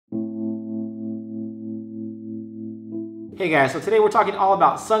Hey guys, so today we're talking all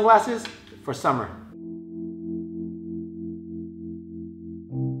about sunglasses for summer.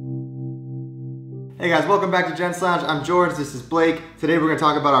 Hey guys, welcome back to Gents Lounge. I'm George, this is Blake. Today we're going to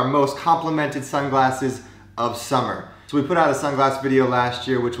talk about our most complimented sunglasses of summer. So we put out a sunglass video last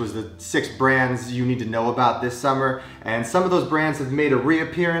year, which was the 6 brands you need to know about this summer. And some of those brands have made a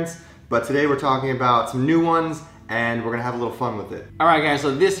reappearance, but today we're talking about some new ones and we're going to have a little fun with it. All right guys,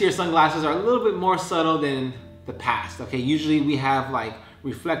 so this year's sunglasses are a little bit more subtle than the past. Okay, usually we have like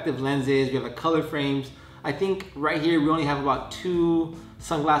reflective lenses, we have like color frames. I think right here we only have about 2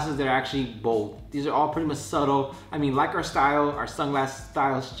 sunglasses that are actually bold. These are all pretty much subtle. I mean, like our style, our sunglass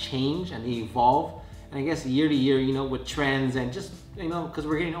styles change and they evolve. And I guess year to year, you know, with trends and just, you know, because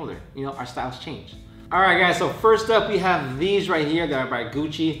we're getting older, you know, our styles change. All right guys, so first up we have these right here that are by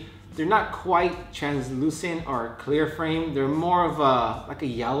Gucci. They're not quite translucent or clear frame. They're more of a, like a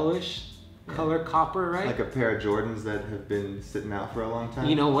yellowish color, copper, right? Like a pair of Jordans that have been sitting out for a long time.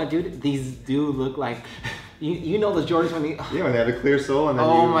 You know what, dude? These do look like, you know the Jordans when they... Yeah, when they have a clear sole and then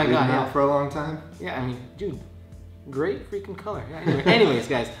you leave them out for a long time. Yeah, I mean, dude, great freaking color. Yeah, anyways,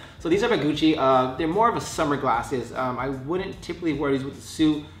 guys, so these are by Gucci. They're more of a summer glasses. I wouldn't typically wear these with a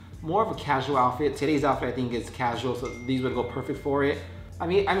suit. More of a casual outfit. Today's outfit, I think, is casual, so these would go perfect for it. I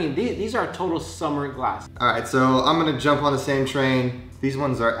mean, these are total summer glasses. All right, so I'm gonna jump on the same train. These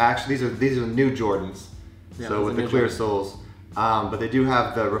ones are actually, these are new Jordans. Yeah, so with the clear soles. But they do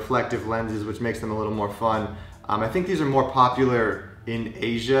have the reflective lenses, which makes them a little more fun. I think these are more popular in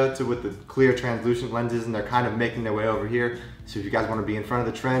Asia with the clear translucent lenses, and they're kind of making their way over here. So if you guys want to be in front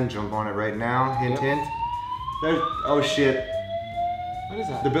of the trend, jump on it right now. Hint, hint. There's, oh shit. What is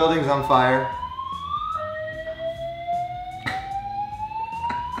that? The building's on fire.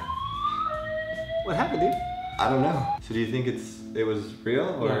 What happened, dude? I don't know. So do you think it was real?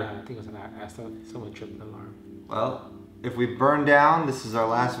 Or? Yeah, I think it was someone tripped the alarm. Well, if we burn down, this is our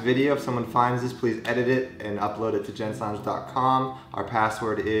last video. If someone finds this, please edit it and upload it to gentslounge.com. Our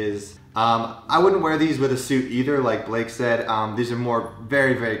password is, I wouldn't wear these with a suit either, like Blake said. These are more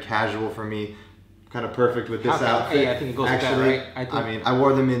very, very casual for me. Kind of perfect with this outfit. Yeah, I think it goes actually, with that, right? I mean, I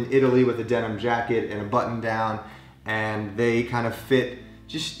wore them in Italy with a denim jacket and a button down, and they kind of fit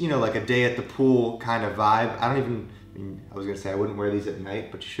just, you know, like a day at the pool kind of vibe. I was gonna say I wouldn't wear these at night,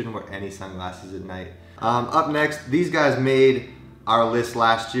 but you shouldn't wear any sunglasses at night. Up next, these guys made our list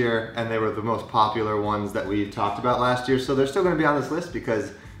last year, and they were the most popular ones that we talked about last year, so they're still gonna be on this list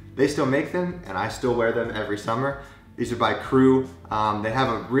because they still make them, and I still wear them every summer. These are by Crew. They have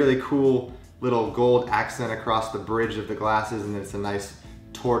a really cool little gold accent across the bridge of the glasses, and it's a nice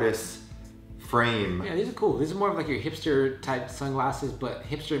tortoise frame. Yeah, these are cool. These are more of like your hipster type sunglasses, but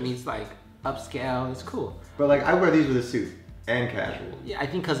hipster means like upscale. It's cool. But like, I wear these with a suit and casual. Yeah, I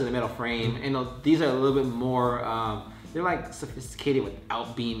think because of the metal frame. And these are a little bit more, they're like sophisticated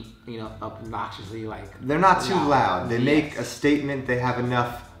without being, you know, obnoxiously like... They're not too loud. They make a statement. They have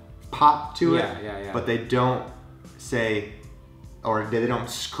enough pop to it. Yeah. But they don't say, or they don't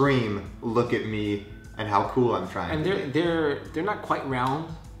scream, look at me and how cool I'm trying to be. They're not quite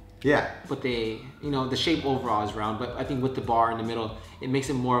round. Yeah. But they, you know, the shape overall is round, but I think with the bar in the middle, it makes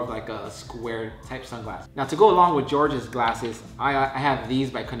it more of like a square type sunglass. Now to go along with George's glasses, I have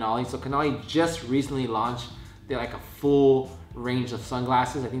these by Canali. So Canali just recently launched, they're like a full range of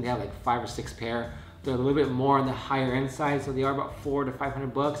sunglasses. I think they have like 5 or 6 pair. They're a little bit more on the higher end side, so they are about $400 to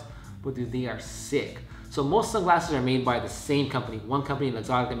 $500, but dude, they are sick. So most sunglasses are made by the same company, one company in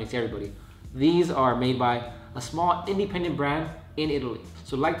exotic that makes everybody. These are made by a small independent brand in Italy.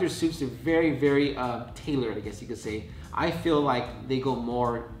 So like their suits, they're very, very tailored, I guess you could say. I feel like they go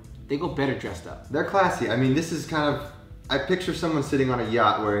better dressed up. They're classy. I mean, this is kind of, I picture someone sitting on a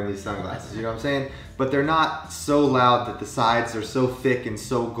yacht wearing these sunglasses, you know what I'm saying? But they're not so loud that the sides are so thick and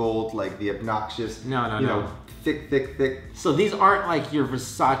so gold, like the obnoxious, no. Thick. So these aren't like your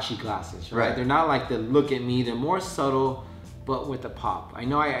Versace glasses, right? They're not like the look at me. They're more subtle, but with a pop. I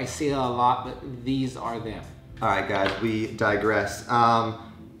know I say that a lot, but these are them. All right, guys, we digress.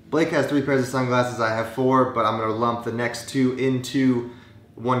 Blake has 3 pairs of sunglasses. I have 4, but I'm gonna lump the next 2 into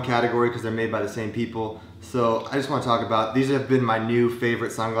one category because they're made by the same people. So I just want to talk about, these have been my new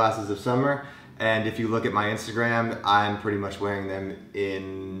favorite sunglasses of summer. And if you look at my Instagram, I'm pretty much wearing them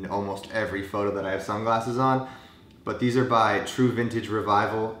in almost every photo that I have sunglasses on. But these are by True Vintage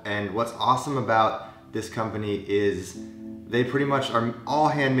Revival. And what's awesome about this company is they pretty much are all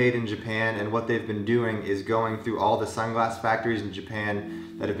handmade in Japan, and what they've been doing is going through all the sunglass factories in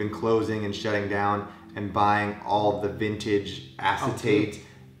Japan that have been closing and shutting down and buying all the vintage acetate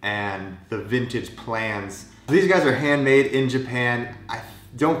and the vintage plans. These guys are handmade in Japan.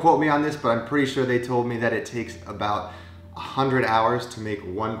 Don't quote me on this, but I'm pretty sure they told me that it takes about 100 hours to make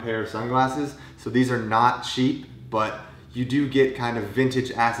one pair of sunglasses. So these are not cheap, but you do get kind of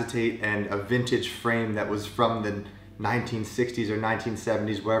vintage acetate and a vintage frame that was from the 1960s or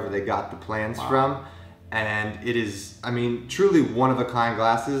 1970s, wherever they got the plans from. And it is, I mean, truly one of a kind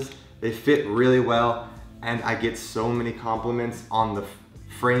glasses. They fit really well, and I get so many compliments on the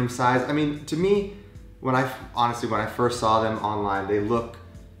frame size. I mean, to me, honestly, when I first saw them online, they look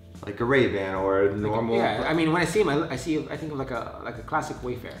like a Ray-Ban or a normal. Yeah, I mean, when I see them, I think of like a classic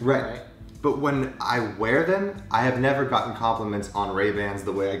Wayfarer. Right. But when I wear them, I have never gotten compliments on Ray-Bans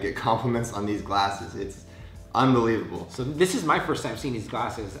the way I get compliments on these glasses. It's unbelievable. So this is my first time seeing these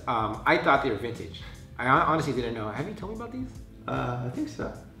glasses. I thought they were vintage. I honestly didn't know. Have you told me about these? I think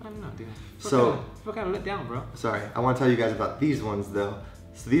so. I don't know, dude. I kind of let down, bro. Sorry, I want to tell you guys about these ones though.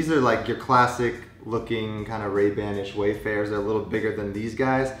 So these are like your classic looking kind of Ray-Ban-ish Wayfarers. They're a little bigger than these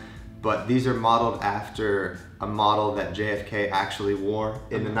guys, but these are modeled after a model that JFK actually wore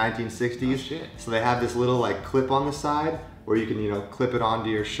in the 1960s. Oh, shit. So they have this little like clip on the side where you can, you know, clip it onto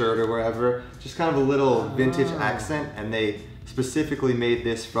your shirt or wherever. Just kind of a little vintage accent, and they specifically made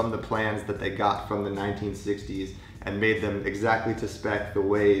this from the plans that they got from the 1960s and made them exactly to spec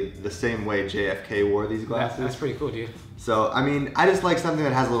the same way JFK wore these glasses. That's pretty cool, dude. So, I mean, I just like something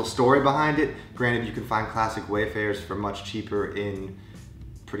that has a little story behind it. Granted, you can find classic Wayfarers for much cheaper in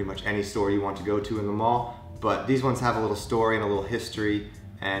pretty much any store you want to go to in the mall, but these ones have a little story and a little history,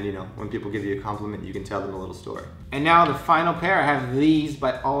 and you know, when people give you a compliment, you can tell them a little story. And now the final pair, I have these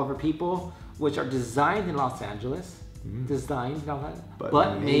by Oliver People, which are designed in Los Angeles,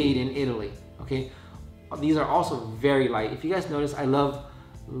 but made in Italy, okay? These are also very light. If you guys notice, I love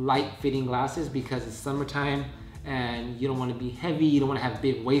light fitting glasses because it's summertime and you don't want to be heavy, you don't want to have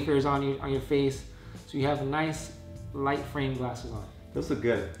big wafers on your face. So you have nice light frame glasses on. Those look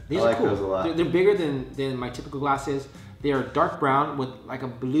good. These I are like cool. those a lot. They're bigger than my typical glasses. They are dark brown with like a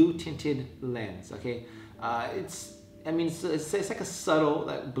blue tinted lens, okay? It's like a subtle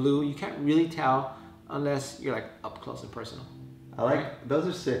like blue. You can't really tell unless you're like up close and personal. I like, those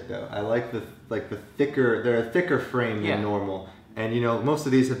are sick though. I like the thicker, they're a thicker frame than normal. And you know, most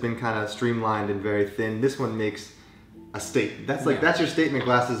of these have been kind of streamlined and very thin. This one makes a statement. That's your statement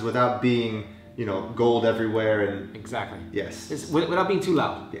glasses without being, you know, gold everywhere and... Exactly. Yes. Without being too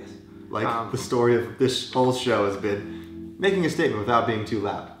loud. Yes. Like the story of this whole show has been making a statement without being too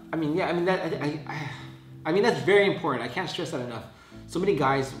loud. I mean, yeah, I mean that's very important. I can't stress that enough. So many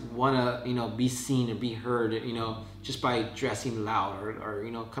guys want to, you know, be seen or be heard, you know, just by dressing loud or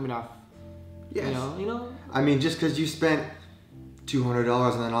you know, coming off, yes. you know. I mean, just because you spent $200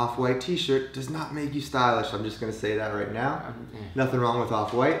 on an off-white t-shirt does not make you stylish. I'm just going to say that right now. Nothing wrong with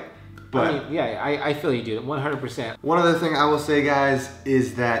off-white. But I mean, yeah, I feel you, dude, 100%. One other thing I will say, guys,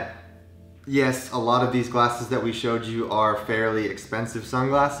 is that yes, a lot of these glasses that we showed you are fairly expensive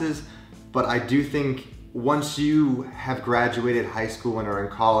sunglasses, but I do think once you have graduated high school and are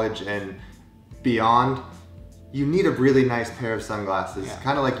in college and beyond, you need a really nice pair of sunglasses. Yeah.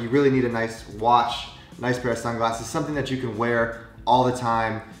 Kind of like you really need a nice watch, nice pair of sunglasses, something that you can wear all the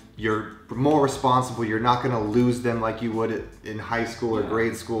time. You're more responsible. You're not going to lose them like you would in high school or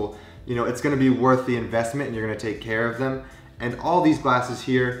grade school. You know, it's going to be worth the investment and you're going to take care of them. And all these glasses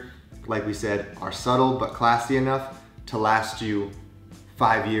here, like we said, are subtle but classy enough to last you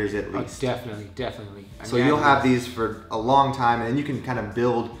 5 years at least. Oh, definitely. So you'll have these for a long time, and then you can kind of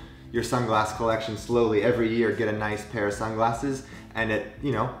build your sunglass collection slowly. Every year, get a nice pair of sunglasses, and at,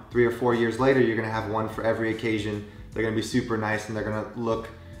 you know, 3 or 4 years later, you're gonna have one for every occasion. They're gonna be super nice, and they're gonna look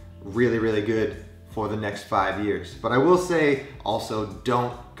really, really good for the next 5 years. But I will say, also,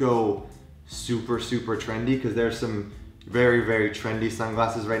 don't go super, super trendy, because there's some very, very trendy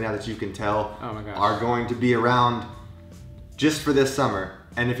sunglasses right now that you can tell are going to be around just for this summer.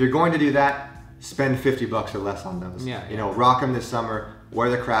 And if you're going to do that, spend 50 bucks or less on those. You know, rock them this summer, wear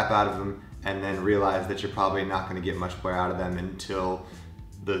the crap out of them, and then realize that you're probably not going to get much wear out of them until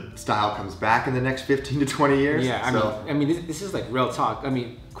the style comes back in the next 15 to 20 years. Yeah, I mean, this is like real talk. I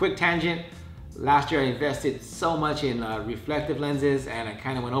mean, quick tangent. Last year I invested so much in reflective lenses, and I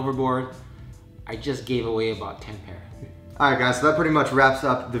kind of went overboard. I just gave away about 10 pair. Alright guys, so that pretty much wraps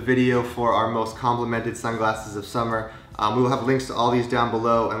up the video for our most complimented sunglasses of summer. We will have links to all these down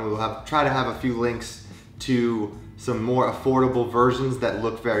below, and we will try to have a few links to some more affordable versions that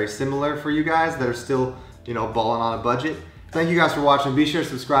look very similar for you guys that are still, you know, balling on a budget. Thank you guys for watching. Be sure to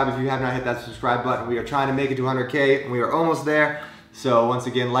subscribe if you have not hit that subscribe button. We are trying to make it to 100K, and we are almost there. So once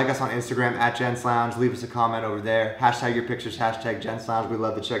again, like us on Instagram at gentslounge. Leave us a comment over there. Hashtag your pictures, hashtag gentslounge. We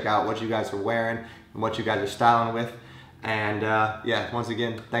love to check out what you guys are wearing and what you guys are styling with. And yeah, once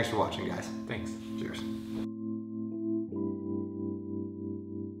again, thanks for watching, guys. Thanks. Cheers.